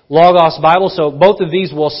Bible. Logos Bible. So both of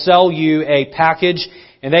these will sell you a package,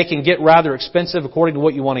 and they can get rather expensive according to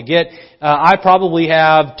what you want to get. I probably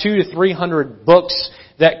have 200 to 300 books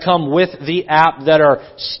that come with the app that are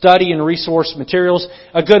study and resource materials.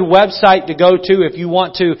 A good website to go to if you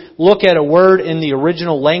want to look at a word in the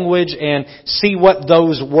original language and see what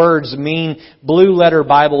those words mean,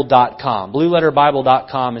 blueletterbible.com.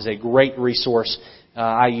 Blueletterbible.com is a great resource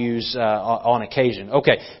I use on occasion.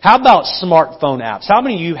 Okay, how about smartphone apps? How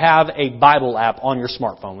many of you have a Bible app on your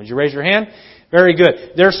smartphone? Would you raise your hand? Very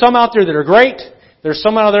good. There are some out there that are great. There's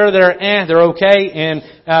some out there that are they're okay, and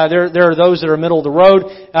there are those that are middle of the road.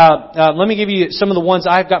 Let me give you some of the ones.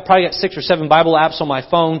 I've probably got 6 or 7 Bible apps on my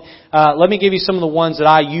phone. Let me give you some of the ones that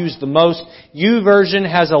I use the most. YouVersion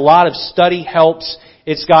has a lot of study helps.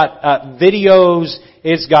 It's got videos.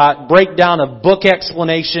 It's got breakdown of book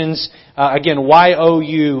explanations. Again,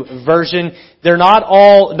 YOU version. They're not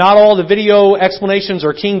all the video explanations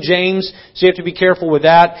are King James, so you have to be careful with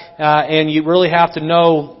that. And you really have to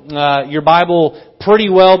know your Bible pretty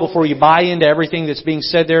well before you buy into everything that's being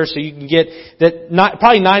said there, so you can get that.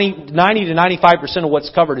 Probably 90 to 95% of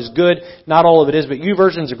what's covered is good. Not all of it is, but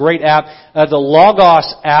YouVersion is a great app. The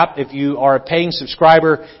Logos app, if you are a paying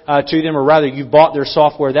subscriber to them, or rather you've bought their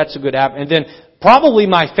software, that's a good app. And then probably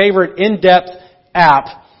my favorite in-depth app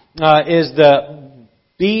is the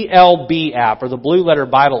BLB app, or the Blue Letter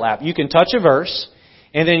Bible app. You can touch a verse,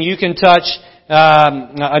 and then you can touch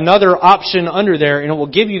another option under there, and it will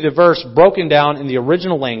give you the verse broken down in the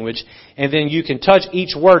original language, and then you can touch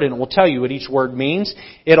each word, and it will tell you what each word means.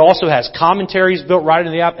 It also has commentaries built right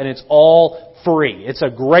into the app, and it's all free. It's a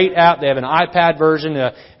great app. They have an iPad version.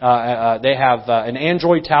 They have an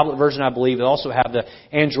Android tablet version, I believe. They also have the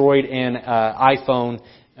Android and iPhone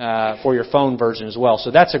for your phone version as well. So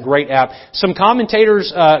that's a great app. Some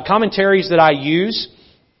commentaries that I use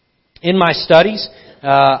in my studies.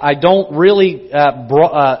 I don't really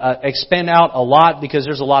expand out a lot because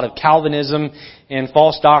there's a lot of Calvinism and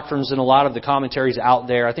false doctrines in a lot of the commentaries out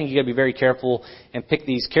there. I think you got to be very careful and pick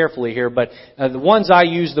these carefully here. But the ones I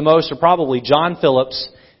use the most are probably John Phillips,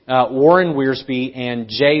 Warren Wiersbe, and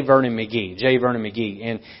J. Vernon McGee. J. Vernon McGee.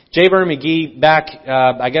 And J. Vernon McGee, back,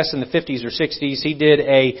 I guess in the 50s or 60s, he did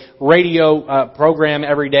a radio program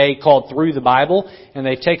every day called Through the Bible, and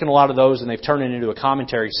they've taken a lot of those and they've turned it into a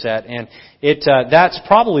commentary set. And that's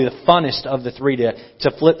probably the funnest of the three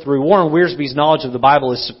to flip through. Warren Wiersbe's knowledge of the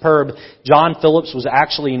Bible is superb. John Phillips was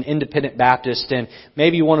actually an independent Baptist and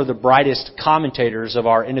maybe one of the brightest commentators of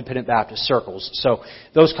our independent Baptist circles. So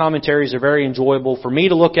those commentaries are very enjoyable for me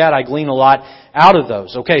to look at. I glean a lot out of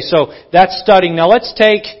those. Okay, so that's studying. Now let's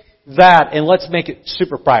take that and let's make it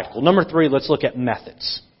super practical. Number 3, let's look at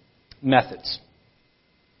methods. Methods.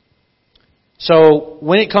 So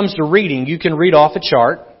when it comes to reading, you can read off a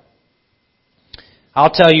chart.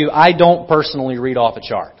 I'll tell you, I don't personally read off a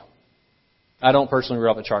chart. I don't personally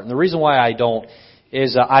read off a chart. And the reason why I don't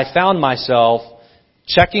is I found myself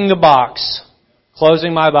checking the box,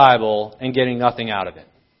 closing my Bible, and getting nothing out of it.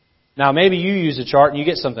 Now, maybe you use a chart and you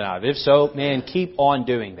get something out of it. If so, man, keep on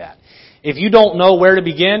doing that. If you don't know where to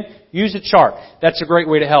begin, use a chart. That's a great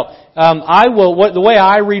way to help. The way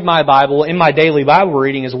I read my Bible in my daily Bible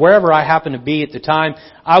reading is wherever I happen to be at the time,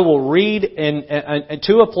 I will read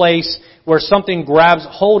to a place where something grabs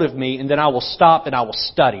hold of me, and then I will stop and I will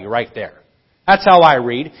study right there. That's how I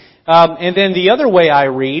read. And then the other way I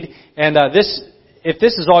read, and if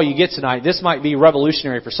this is all you get tonight, this might be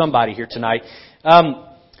revolutionary for somebody here tonight.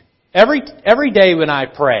 Every day when I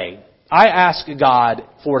pray, I ask God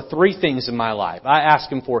for three things in my life. I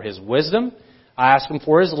ask Him for His wisdom, I ask Him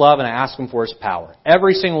for His love, and I ask Him for His power.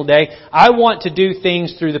 Every single day, I want to do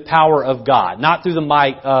things through the power of God, not through the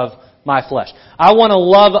might of my flesh. I want to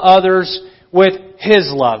love others with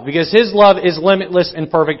His love, because His love is limitless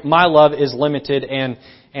and perfect. My love is limited and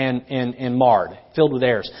marred, filled with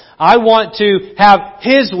errors. I want to have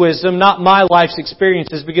His wisdom, not my life's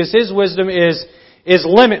experiences, because His wisdom is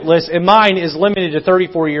limitless and mine is limited to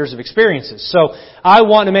 34 years of experiences. So I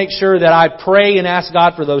want to make sure that I pray and ask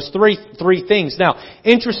God for those three things. Now,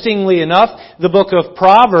 interestingly enough, the book of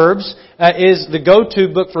Proverbs is the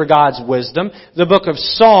go-to book for God's wisdom. The book of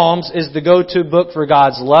Psalms is the go-to book for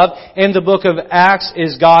God's love. And the book of Acts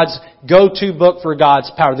is God's go-to book for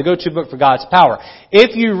God's power. The go-to book for God's power.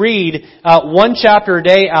 If you read one chapter a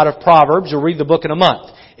day out of Proverbs, you'll read the book in a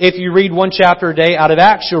month. If you read one chapter a day out of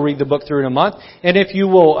Acts, you'll read the book through in a month. And if you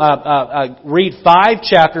will read 5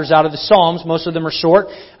 chapters out of the Psalms, most of them are short,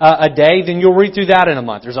 a day, then you'll read through that in a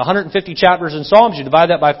month. There's 150 chapters in Psalms. You divide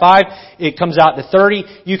that by 5, it comes out to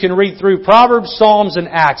 30. You can read through Proverbs, Psalms, and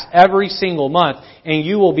Acts every single month, and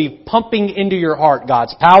you will be pumping into your heart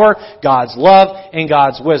God's power, God's love, and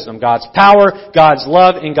God's wisdom. God's power, God's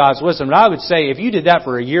love, and God's wisdom. And I would say if you did that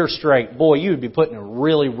for a year straight, boy, you would be put in a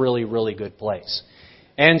really, really, really good place.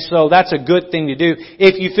 And so that's a good thing to do.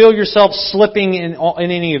 If you feel yourself slipping in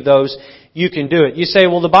any of those, you can do it. You say,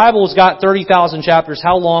 well, the Bible's got 30,000 chapters.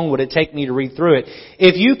 How long would it take me to read through it?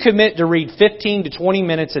 If you commit to read 15 to 20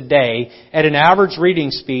 minutes a day at an average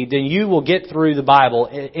reading speed, then you will get through the Bible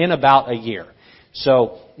in about a year.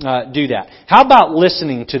 So do that. How about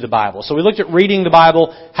listening to the Bible? So we looked at reading the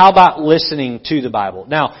Bible. How about listening to the Bible?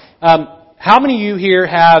 Now, how many of you here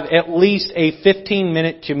have at least a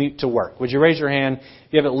 15-minute commute to work? Would you raise your hand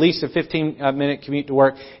if you have at least a 15-minute commute to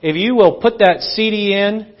work? If you will put that CD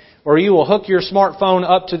in, or you will hook your smartphone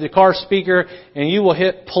up to the car speaker and you will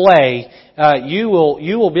hit play, you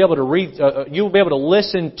will be able to read. You will be able to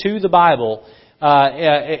listen to the Bible.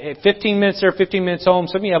 15 minutes there, 15 minutes home.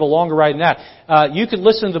 Some of you have a longer ride than that. You can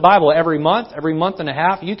listen to the Bible every month and a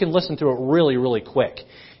half. You can listen to it really, really quick.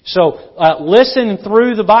 So, listen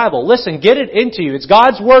through the Bible. Listen, get it into you. It's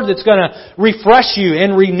God's Word that's going to refresh you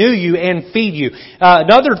and renew you and feed you.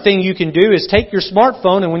 Another thing you can do is take your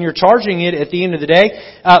smartphone, and when you're charging it at the end of the day,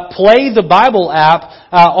 play the Bible app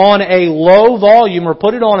on a low volume, or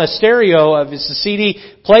put it on a stereo if it's a CD.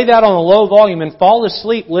 Play that on a low volume and fall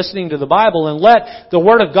asleep listening to the Bible, and let the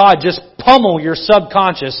Word of God just pummel your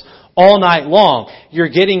subconscious all night long. You're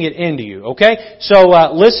getting it into you, okay? So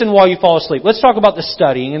listen while you fall asleep. Let's talk about the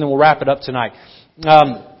studying, and then we'll wrap it up tonight.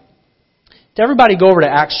 Everybody go over to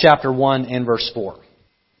Acts chapter 1 and verse 4.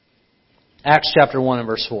 Acts chapter 1 and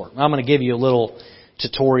verse 4. I'm going to give you a little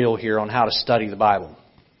tutorial here on how to study the Bible.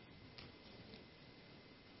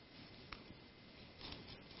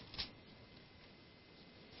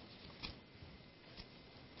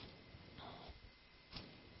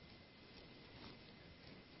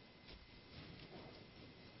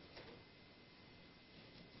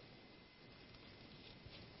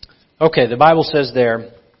 Okay, the Bible says there,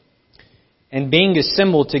 and being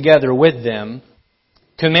assembled together with them,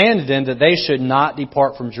 commanded them that they should not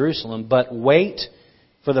depart from Jerusalem, but wait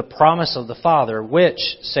for the promise of the Father, which,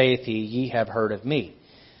 saith he, ye have heard of me.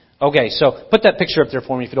 Okay, so put that picture up there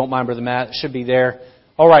for me if you don't mind, Brother Matt. It should be there.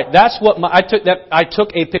 All right, that's what I took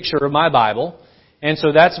a picture of my Bible, and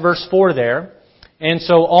so that's verse 4 there. And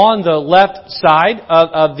so on the left side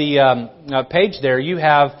of the page there, you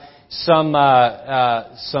have we're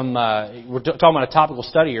talking about a topical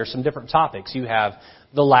study here, some different topics. You have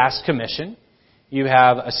the Last Commission, you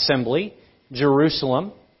have assembly,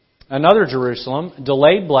 Jerusalem, another Jerusalem,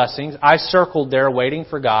 delayed blessings. I circled there, waiting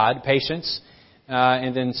for God, patience,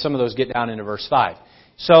 and then some of those get down into verse 5.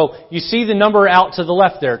 So you see the number out to the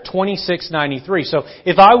left there, 2693. So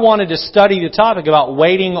if I wanted to study the topic about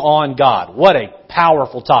waiting on God, what a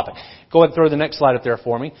powerful topic. Go ahead and throw the next slide up there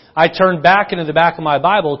for me. I turned back into the back of my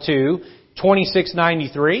Bible to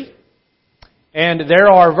 2693. And there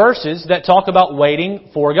are verses that talk about waiting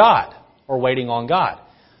for God, or waiting on God.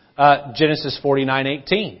 Genesis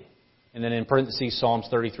 49:18. And then in parentheses, Psalms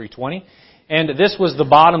 33:20. And this was the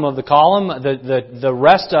bottom of the column. The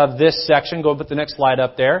rest of this section, go put the next slide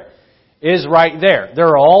up there, is right there. There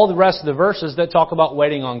are all the rest of the verses that talk about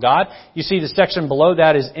waiting on God. You see the section below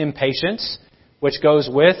that is impatience, which goes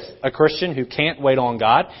with a Christian who can't wait on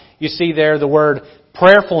God. You see there the word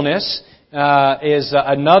prayerfulness is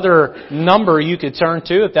another number you could turn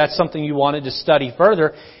to if that's something you wanted to study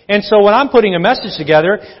further. And so when I'm putting a message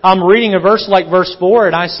together, I'm reading a verse like verse 4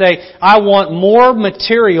 and I say, I want more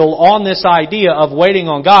material on this idea of waiting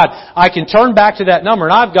on God. I can turn back to that number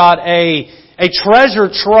and I've got a treasure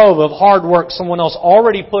trove of hard work someone else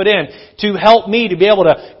already put in to help me to be able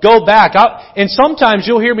to go back. And sometimes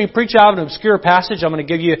you'll hear me preach out an obscure passage. I'm going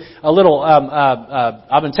to give you a little,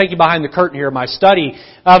 I'm going to take you behind the curtain here in my study.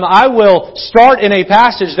 I will start in a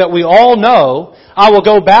passage that we all know. I will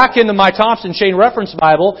go back into my Thompson Chain Reference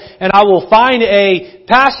Bible and I will find a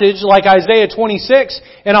passage like Isaiah 26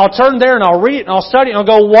 and I'll turn there and I'll read it and I'll study it and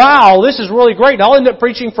I'll go, wow, this is really great. And I'll end up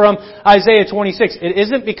preaching from Isaiah 26. It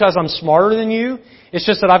isn't because I'm smarter than you. It's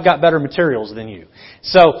just that I've got better materials than you.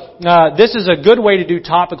 So, this is a good way to do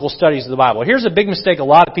topical studies of the Bible. Here's a big mistake a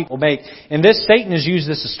lot of people make, and Satan has used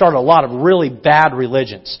this to start a lot of really bad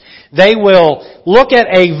religions. They will look at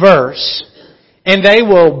a verse and they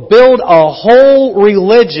will build a whole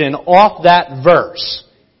religion off that verse.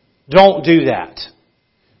 Don't do that.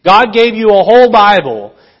 God gave you a whole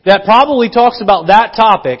Bible that probably talks about that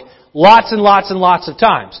topic lots and lots and lots of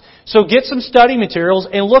times. So get some study materials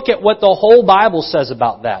and look at what the whole Bible says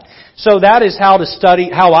about that. So that is how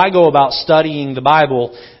I go about studying the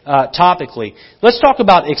Bible topically. Let's talk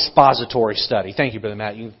about expository study. Thank you, Brother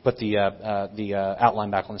Matt. You can put the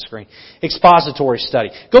outline back on the screen. Expository study.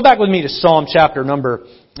 Go back with me to Psalm chapter number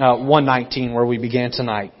 119 where we began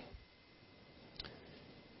tonight.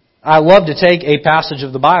 I love to take a passage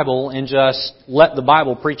of the Bible and just let the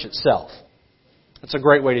Bible preach itself. That's a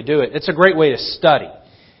great way to do it. It's a great way to study.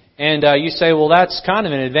 And you say, well, that's kind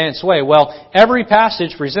of an advanced way. Well, every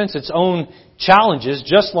passage presents its own challenges,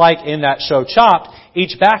 just like in that show Chopped,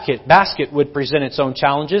 each basket would present its own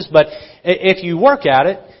challenges. But if you work at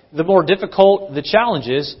it, the more difficult the challenge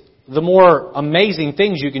is, the more amazing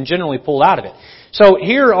things you can generally pull out of it. So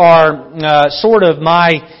here are sort of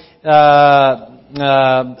my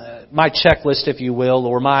checklist, if you will,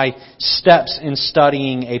 or my steps in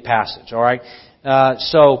studying a passage. All right.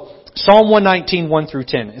 So Psalm 119, 1 through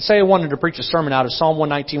 10. Say I wanted to preach a sermon out of Psalm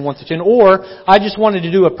 119, 1 through 10, or I just wanted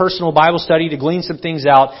to do a personal Bible study to glean some things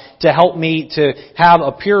out to help me to have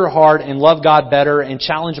a pure heart and love God better and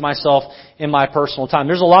challenge myself in my personal time.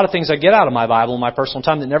 There's a lot of things I get out of my Bible in my personal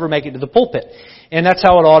time that never make it to the pulpit. And that's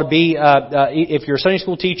how it ought to be. If you're a Sunday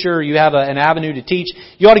school teacher, you have an avenue to teach,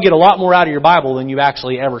 you ought to get a lot more out of your Bible than you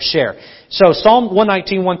actually ever share. So Psalm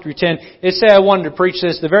 119, 1 through 10, it say I wanted to preach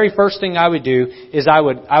this. The very first thing I would do is I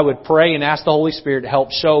would pray and ask the Holy Spirit to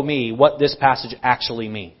help show me what this passage actually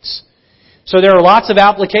means. So there are lots of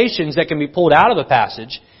applications that can be pulled out of a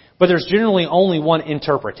passage, but there's generally only one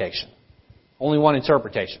interpretation. Only one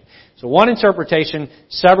interpretation. So one interpretation,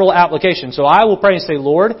 several applications. So I will pray and say,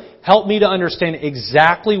 Lord, help me to understand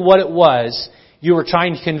exactly what it was you were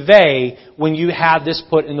trying to convey when you had this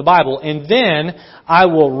put in the Bible. And then I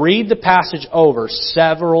will read the passage over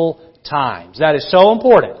several times. That is so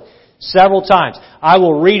important. Several times. I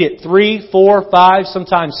will read it 3, 4, 5,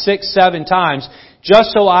 sometimes 6, 7 times,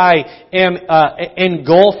 just so I am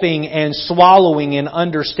engulfing and swallowing and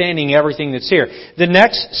understanding everything that's here. The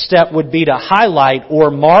next step would be to highlight or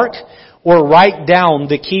mark or write down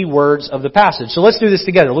the key words of the passage. So let's do this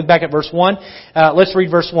together. Look back at verse 1. Let's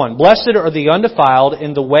read verse 1. Blessed are the undefiled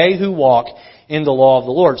in the way who walk in the law of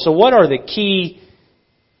the Lord. So what are the key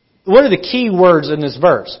words in this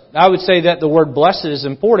verse? I would say that the word blessed is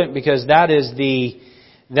important because that is the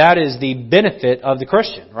benefit of the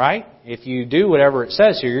Christian, right? If you do whatever it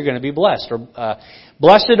says here, you're going to be blessed.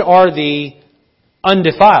 Blessed are the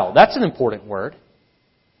undefiled. That's an important word.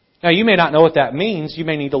 Now, you may not know what that means. You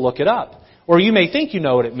may need to look it up. Or you may think you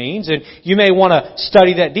know what it means, and you may want to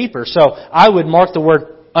study that deeper. So I would mark the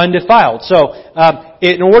word undefiled. So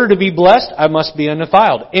in order to be blessed, I must be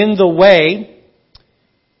undefiled. In the way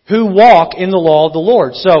who walk in the law of the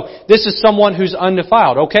Lord. So this is someone who's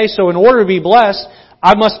undefiled. Okay, so in order to be blessed,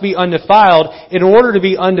 I must be undefiled. In order to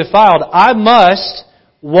be undefiled, I must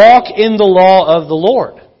walk in the law of the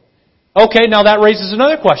Lord. Okay, now that raises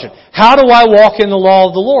another question. How do I walk in the law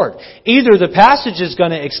of the Lord? Either the passage is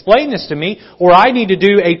going to explain this to me, or I need to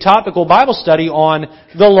do a topical Bible study on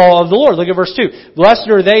the law of the Lord. Look at verse 2.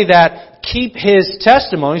 Blessed are they that keep His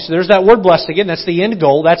testimony. So there's that word blessed again. That's the end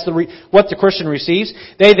goal. That's what the Christian receives.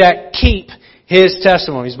 They that keep His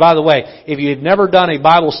testimonies. By the way, if you had never done a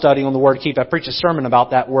Bible study on the word keep, I preached a sermon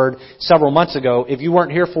about that word several months ago. If you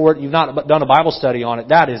weren't here for it, you've not done a Bible study on it,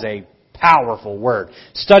 that is a powerful word.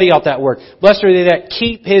 Study out that word. Blessed are they that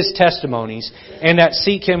keep His testimonies and that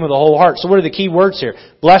seek Him with a whole heart. So what are the key words here?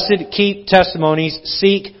 Blessed, keep testimonies,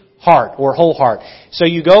 seek heart or whole heart. So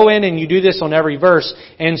you go in and you do this on every verse,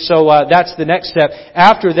 and so that's the next step.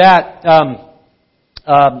 After that,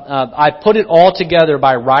 I put it all together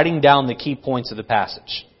by writing down the key points of the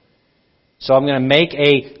passage. So I'm going to make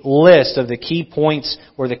a list of the key points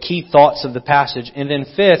or the key thoughts of the passage. And then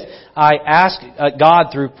fifth, I ask God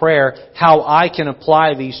through prayer how I can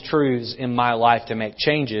apply these truths in my life to make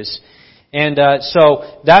changes. And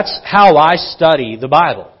so that's how I study the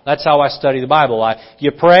Bible. That's how I study the Bible.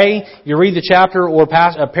 You pray, you read the chapter or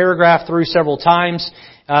a paragraph through several times.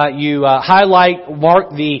 You highlight, mark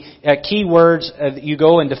the key words. You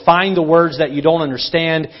go and define the words that you don't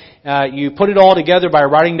understand. You put it all together by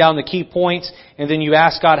writing down the key points, and then you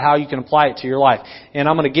ask God how you can apply it to your life. And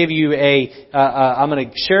I'm going to give you I'm going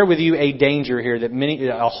to share with you a danger here that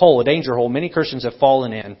a danger hole many Christians have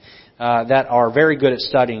fallen in that are very good at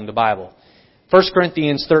studying the Bible. 1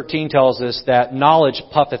 Corinthians 13 tells us that knowledge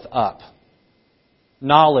puffeth up.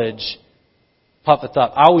 Knowledge puffeth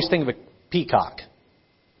up. I always think of a peacock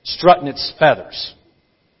strutting its feathers.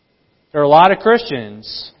 There are a lot of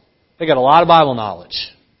Christians, they got a lot of Bible knowledge,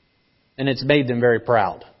 and it's made them very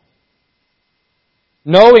proud.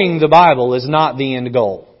 Knowing the Bible is not the end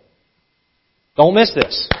goal. Don't miss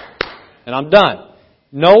this. And I'm done.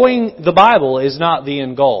 Knowing the Bible is not the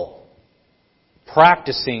end goal.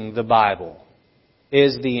 Practicing the Bible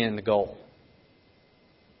is the end goal.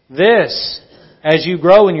 This, as you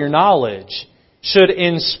grow in your knowledge, should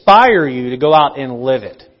inspire you to go out and live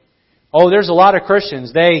it. Oh, there's a lot of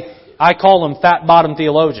Christians, I call them fat-bottom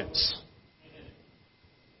theologians.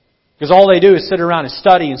 Because all they do is sit around and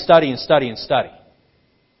study and study and study and study.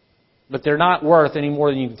 But they're not worth any more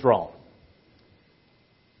than you can throw them.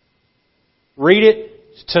 Read it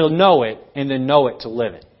to know it, and then know it to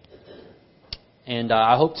live it. And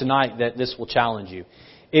I hope tonight that this will challenge you.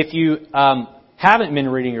 If you haven't been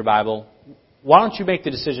reading your Bible, why don't you make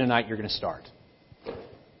the decision tonight you're going to start?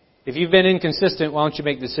 If you've been inconsistent, why don't you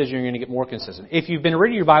make the decision you're going to get more consistent? If you've been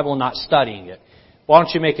reading your Bible and not studying it, why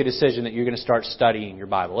don't you make a decision that you're going to start studying your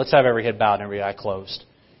Bible? Let's have every head bowed and every eye closed.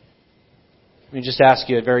 Let me just ask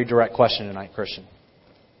you a very direct question tonight, Christian.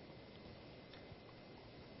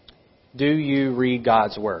 Do you read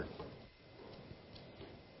God's Word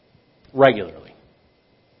regularly?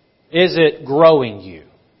 Is it growing you?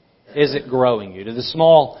 Is it growing you? To the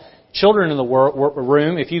small children in the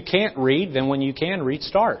room, if you can't read, then when you can read,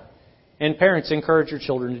 start. And parents, encourage your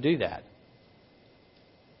children to do that.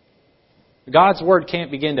 God's Word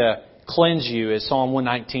can't begin to cleanse you, as Psalm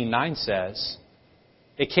 119:9 says.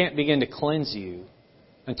 It can't begin to cleanse you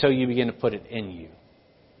until you begin to put it in you.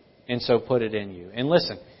 And so put it in you. And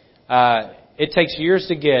listen, it takes years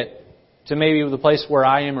to get to maybe the place where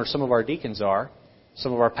I am or some of our deacons are,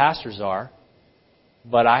 some of our pastors are,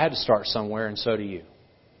 but I had to start somewhere, and so do you.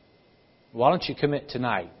 Why don't you commit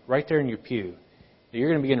tonight, right there in your pew, that you're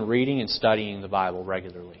going to begin reading and studying the Bible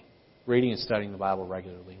regularly. Reading and studying the Bible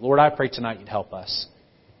regularly. Lord, I pray tonight you'd help us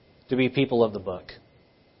to be people of the book.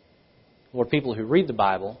 Lord, people who read the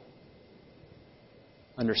Bible,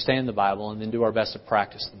 understand the Bible, and then do our best to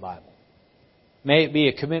practice the Bible. May it be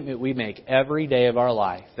a commitment we make every day of our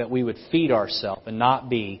life that we would feed ourselves and not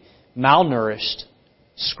be malnourished,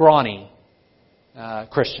 scrawny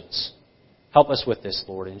Christians. Help us with this,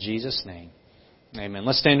 Lord, in Jesus' name. Amen.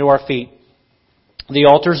 Let's stand to our feet. The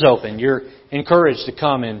altar's open. You're encouraged to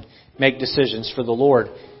come and make decisions for the Lord.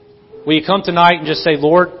 Will you come tonight and just say,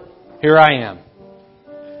 Lord, here I am.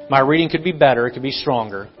 My reading could be better. It could be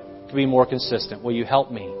stronger. It could be more consistent. Will you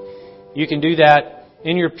help me? You can do that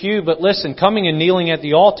in your pew, but listen, coming and kneeling at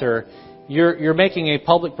the altar, you're making a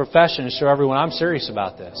public profession to show everyone, I'm serious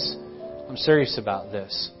about this. I'm serious about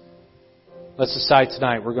this. Let's decide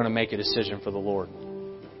tonight we're going to make a decision for the Lord.